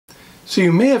So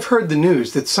you may have heard the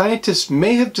news that scientists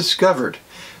may have discovered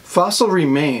fossil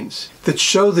remains that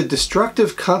show the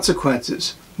destructive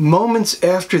consequences moments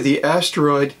after the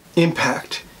asteroid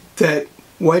impact that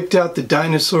wiped out the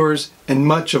dinosaurs and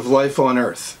much of life on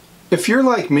Earth. If you're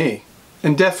like me,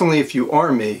 and definitely if you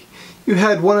are me, you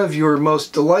had one of your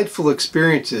most delightful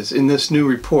experiences in this new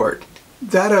report,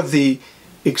 that of the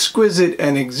exquisite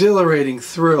and exhilarating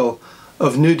thrill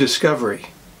of new discovery.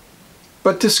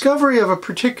 But discovery of a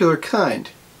particular kind,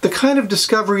 the kind of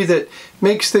discovery that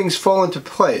makes things fall into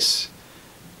place,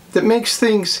 that makes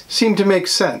things seem to make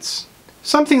sense.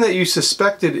 Something that you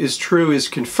suspected is true is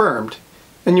confirmed,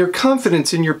 and your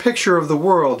confidence in your picture of the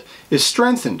world is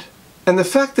strengthened. And the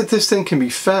fact that this thing can be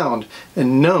found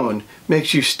and known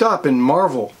makes you stop and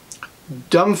marvel,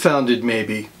 dumbfounded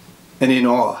maybe, and in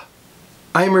awe.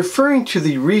 I am referring to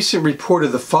the recent report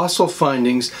of the fossil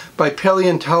findings by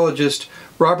paleontologist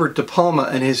Robert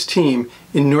DePalma and his team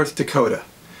in North Dakota.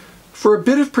 For a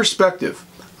bit of perspective,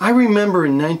 I remember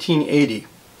in 1980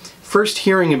 first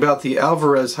hearing about the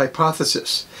Alvarez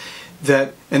hypothesis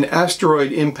that an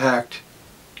asteroid impact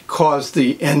caused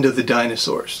the end of the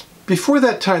dinosaurs. Before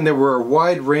that time, there were a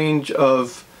wide range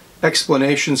of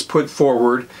explanations put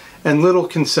forward and little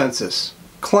consensus.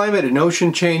 Climate and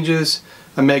ocean changes,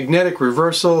 a magnetic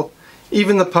reversal,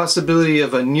 even the possibility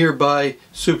of a nearby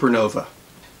supernova.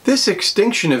 This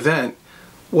extinction event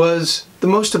was the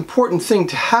most important thing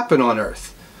to happen on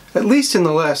Earth, at least in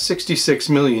the last 66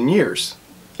 million years,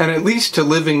 and at least to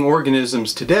living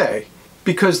organisms today,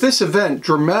 because this event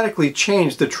dramatically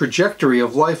changed the trajectory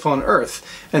of life on Earth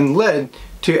and led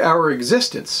to our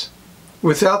existence.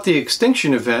 Without the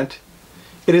extinction event,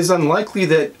 it is unlikely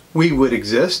that we would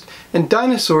exist, and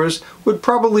dinosaurs would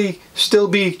probably still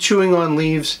be chewing on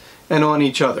leaves and on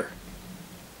each other.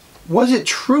 Was it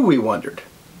true, we wondered?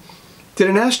 Did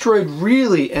an asteroid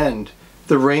really end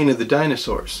the reign of the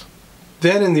dinosaurs?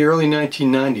 Then in the early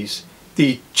 1990s,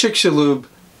 the Chicxulub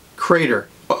crater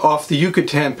off the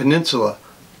Yucatan Peninsula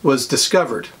was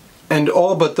discovered, and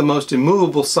all but the most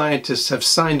immovable scientists have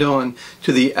signed on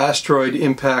to the asteroid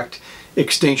impact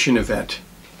extinction event.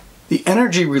 The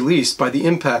energy released by the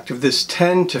impact of this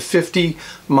 10 to 50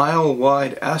 mile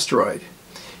wide asteroid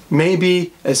may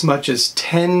be as much as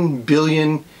 10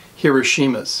 billion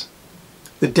Hiroshimas.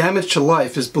 The damage to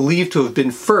life is believed to have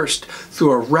been first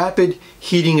through a rapid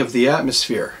heating of the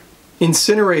atmosphere,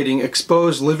 incinerating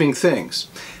exposed living things,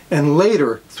 and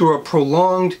later through a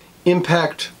prolonged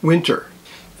impact winter.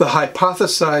 The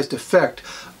hypothesized effect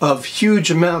of huge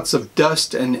amounts of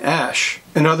dust and ash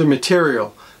and other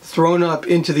material thrown up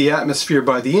into the atmosphere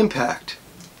by the impact,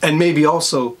 and maybe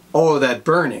also all of that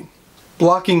burning,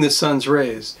 blocking the sun's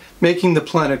rays, making the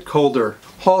planet colder,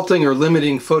 halting or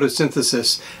limiting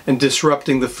photosynthesis, and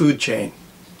disrupting the food chain.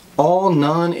 All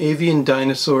non-avian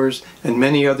dinosaurs and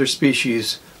many other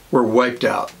species were wiped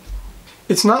out.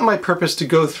 It's not my purpose to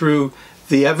go through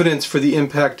the evidence for the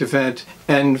impact event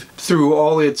and through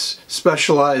all its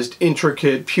specialized,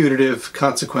 intricate, putative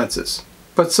consequences.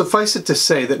 But suffice it to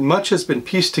say that much has been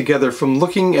pieced together from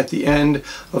looking at the end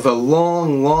of a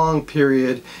long, long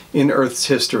period in Earth's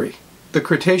history. The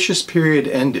Cretaceous period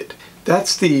ended.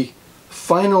 That's the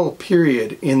final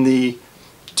period in the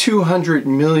 200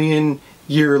 million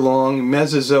year long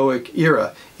Mesozoic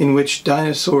era in which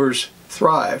dinosaurs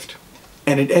thrived.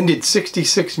 And it ended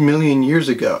 66 million years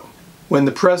ago, when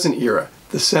the present era,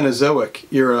 the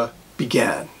Cenozoic era,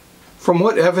 began. From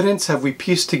what evidence have we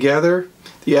pieced together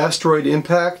the asteroid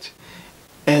impact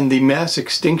and the mass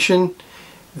extinction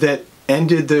that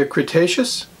ended the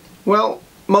Cretaceous? Well,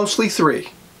 mostly three.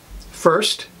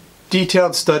 First,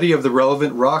 detailed study of the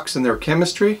relevant rocks and their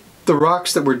chemistry, the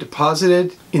rocks that were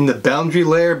deposited in the boundary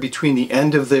layer between the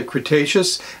end of the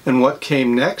Cretaceous and what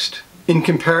came next, in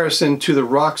comparison to the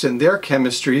rocks and their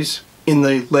chemistries in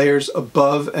the layers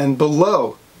above and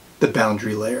below the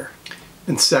boundary layer.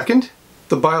 And second,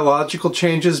 the biological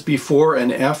changes before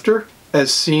and after,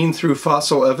 as seen through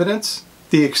fossil evidence,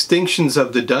 the extinctions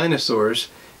of the dinosaurs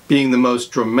being the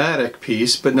most dramatic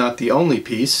piece, but not the only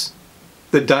piece.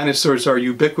 The dinosaurs are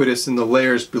ubiquitous in the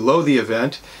layers below the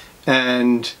event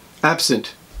and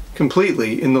absent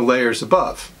completely in the layers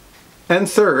above. And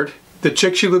third, the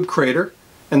Chicxulub crater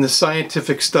and the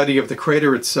scientific study of the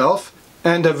crater itself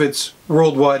and of its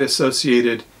worldwide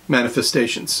associated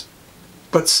manifestations.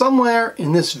 But somewhere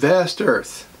in this vast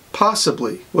Earth,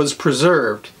 possibly, was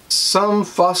preserved some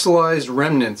fossilized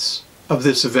remnants of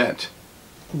this event,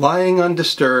 lying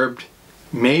undisturbed,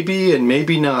 maybe and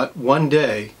maybe not one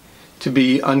day, to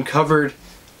be uncovered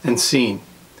and seen.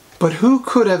 But who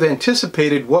could have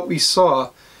anticipated what we saw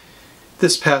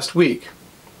this past week?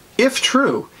 If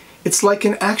true, it's like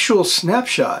an actual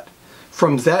snapshot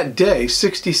from that day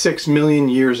 66 million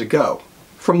years ago,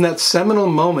 from that seminal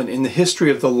moment in the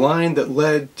history of the line that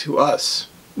led to us,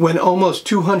 when almost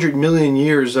 200 million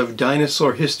years of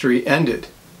dinosaur history ended,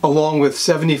 along with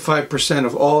 75%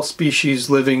 of all species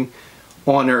living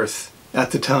on Earth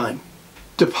at the time.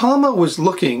 DePalma was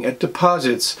looking at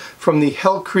deposits from the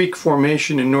Hell Creek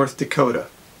Formation in North Dakota,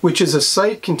 which is a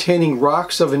site containing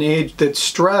rocks of an age that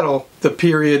straddle the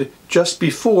period just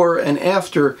before and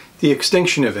after the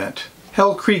extinction event.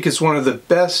 Hell Creek is one of the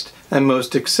best and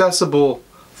most accessible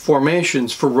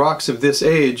formations for rocks of this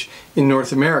age in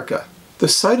North America. The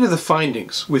site of the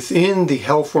findings within the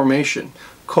Hell Formation,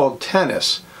 called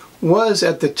Tanis, was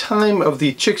at the time of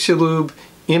the Chicxulub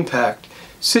impact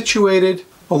situated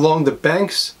along the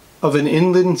banks of an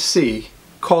inland sea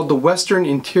called the Western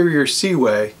Interior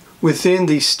Seaway within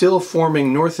the still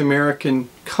forming North American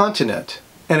continent,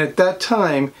 and at that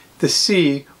time the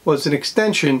sea was an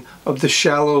extension of the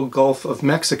shallow Gulf of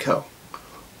Mexico.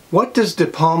 What does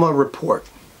DePalma report?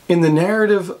 In the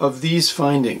narrative of these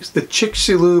findings, the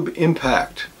Chicxulub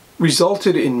impact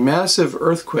resulted in massive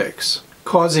earthquakes,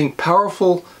 causing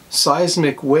powerful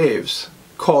seismic waves,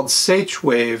 called Seiche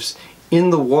waves, in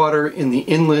the water in the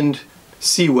inland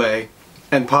seaway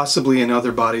and possibly in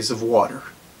other bodies of water.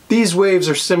 These waves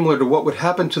are similar to what would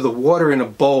happen to the water in a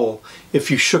bowl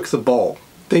if you shook the bowl.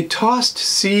 They tossed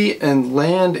sea and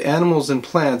land animals and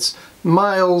plants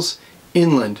miles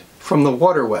inland from the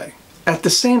waterway. At the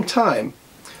same time,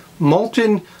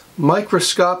 molten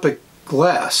microscopic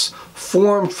glass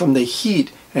formed from the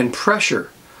heat and pressure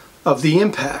of the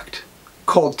impact,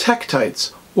 called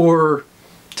tektites, or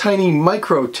tiny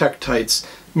microtektites,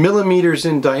 millimeters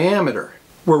in diameter,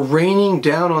 were raining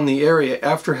down on the area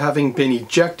after having been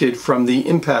ejected from the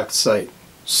impact site.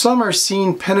 Some are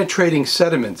seen penetrating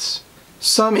sediments.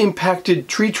 Some impacted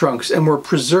tree trunks and were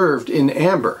preserved in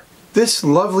amber. This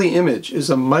lovely image is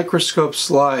a microscope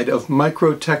slide of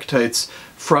microtektites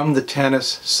from the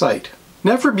Tanis site.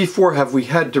 Never before have we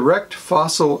had direct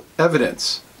fossil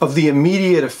evidence of the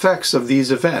immediate effects of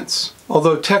these events,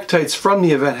 although tektites from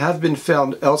the event have been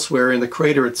found elsewhere in the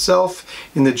crater itself,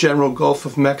 in the general Gulf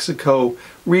of Mexico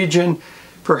region,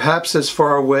 perhaps as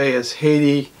far away as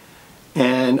Haiti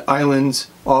and islands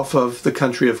off of the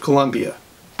country of Colombia.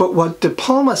 But what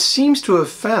DePalma seems to have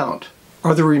found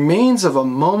are the remains of a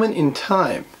moment in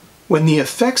time when the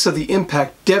effects of the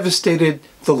impact devastated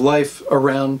the life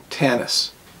around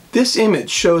Tanis. This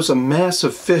image shows a mass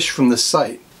of fish from the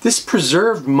site. This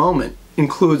preserved moment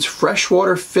includes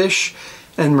freshwater fish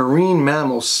and marine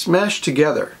mammals smashed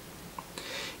together.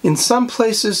 In some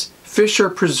places, fish are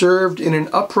preserved in an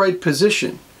upright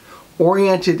position,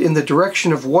 oriented in the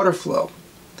direction of water flow.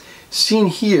 Seen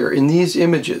here in these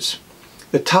images,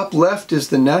 the top left is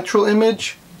the natural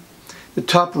image, the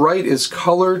top right is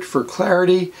colored for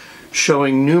clarity,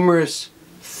 showing numerous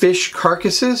fish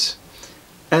carcasses,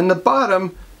 and the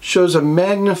bottom shows a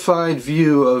magnified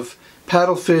view of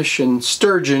paddlefish and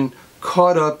sturgeon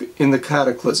caught up in the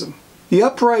cataclysm. The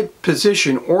upright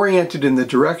position oriented in the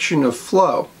direction of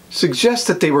flow suggests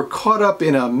that they were caught up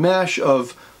in a mash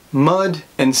of mud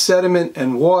and sediment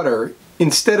and water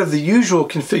instead of the usual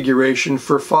configuration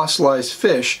for fossilized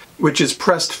fish, which is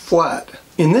pressed flat.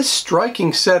 In this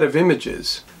striking set of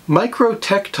images,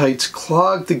 microtektites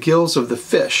clogged the gills of the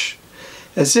fish,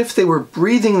 as if they were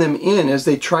breathing them in as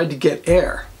they tried to get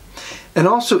air, and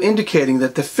also indicating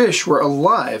that the fish were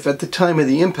alive at the time of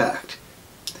the impact.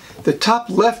 The top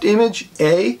left image,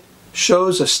 A,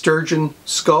 shows a sturgeon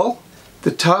skull.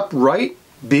 The top right,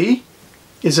 B,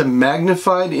 is a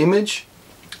magnified image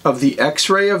of the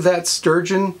X-ray of that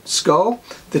sturgeon skull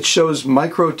that shows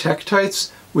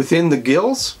microtektites within the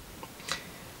gills.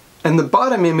 And the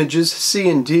bottom images, C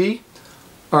and D,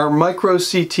 are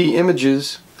micro-CT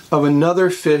images of another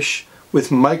fish with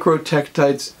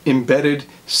microtektites embedded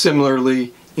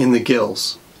similarly in the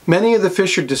gills. Many of the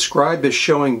fish are described as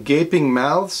showing gaping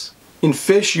mouths. In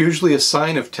fish, usually a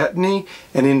sign of tetany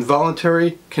and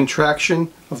involuntary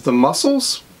contraction of the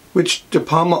muscles, which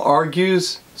DePalma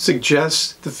argues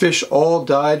suggests the fish all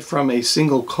died from a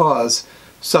single cause,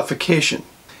 suffocation.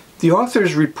 The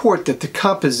authors report that the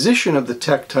composition of the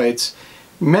tektites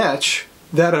match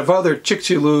that of other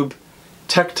Chicxulub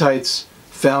tektites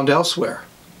found elsewhere.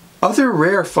 Other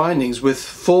rare findings with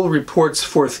full reports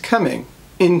forthcoming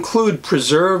include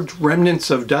preserved remnants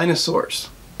of dinosaurs,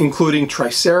 including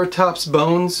Triceratops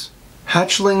bones,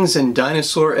 hatchlings and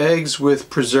dinosaur eggs with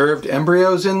preserved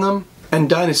embryos in them, and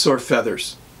dinosaur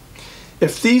feathers.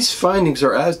 If these findings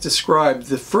are as described,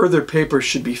 the further papers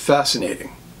should be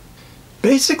fascinating.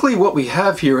 Basically, what we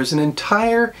have here is an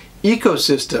entire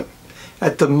ecosystem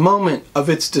at the moment of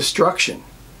its destruction.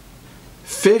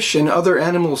 fish and other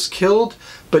animals killed,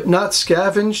 but not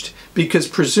scavenged because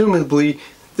presumably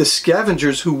the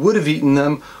scavengers who would have eaten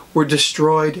them were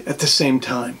destroyed at the same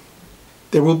time.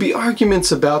 There will be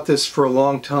arguments about this for a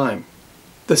long time.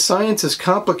 The science is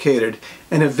complicated,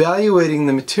 and evaluating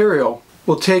the material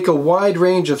will take a wide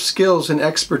range of skills and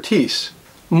expertise,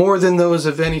 more than those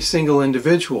of any single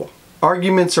individual.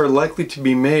 Arguments are likely to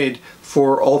be made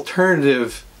for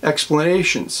alternative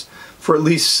explanations for at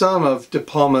least some of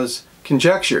DePalma's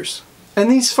conjectures. And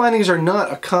these findings are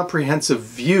not a comprehensive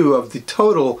view of the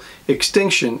total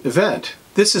extinction event.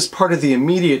 This is part of the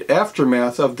immediate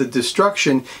aftermath of the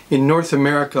destruction in North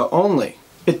America only.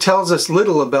 It tells us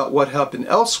little about what happened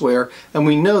elsewhere, and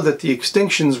we know that the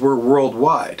extinctions were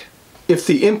worldwide. If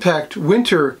the impact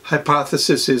winter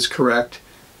hypothesis is correct,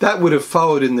 that would have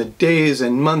followed in the days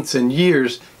and months and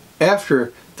years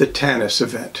after the Tanis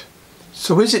event.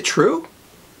 So is it true?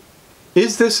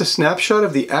 Is this a snapshot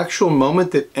of the actual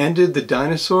moment that ended the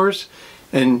dinosaurs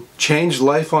and changed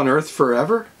life on Earth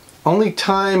forever? Only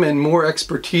time and more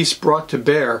expertise brought to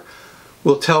bear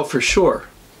will tell for sure.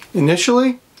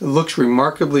 Initially, it looks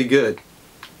remarkably good.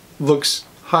 Looks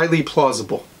highly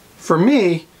plausible. For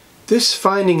me, this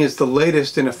finding is the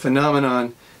latest in a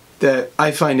phenomenon that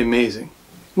I find amazing.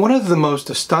 One of the most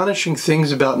astonishing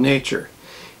things about nature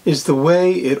is the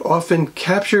way it often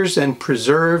captures and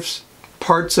preserves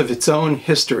parts of its own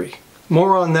history.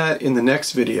 More on that in the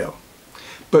next video.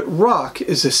 But rock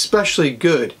is especially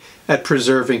good at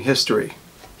preserving history.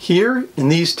 Here, in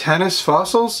these Tanis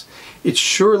fossils, it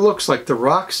sure looks like the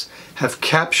rocks have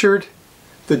captured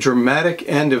the dramatic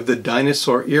end of the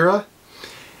dinosaur era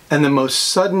and the most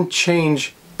sudden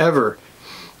change ever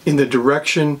in the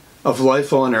direction of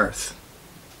life on Earth.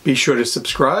 Be sure to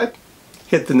subscribe,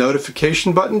 hit the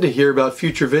notification button to hear about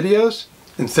future videos,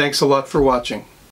 and thanks a lot for watching.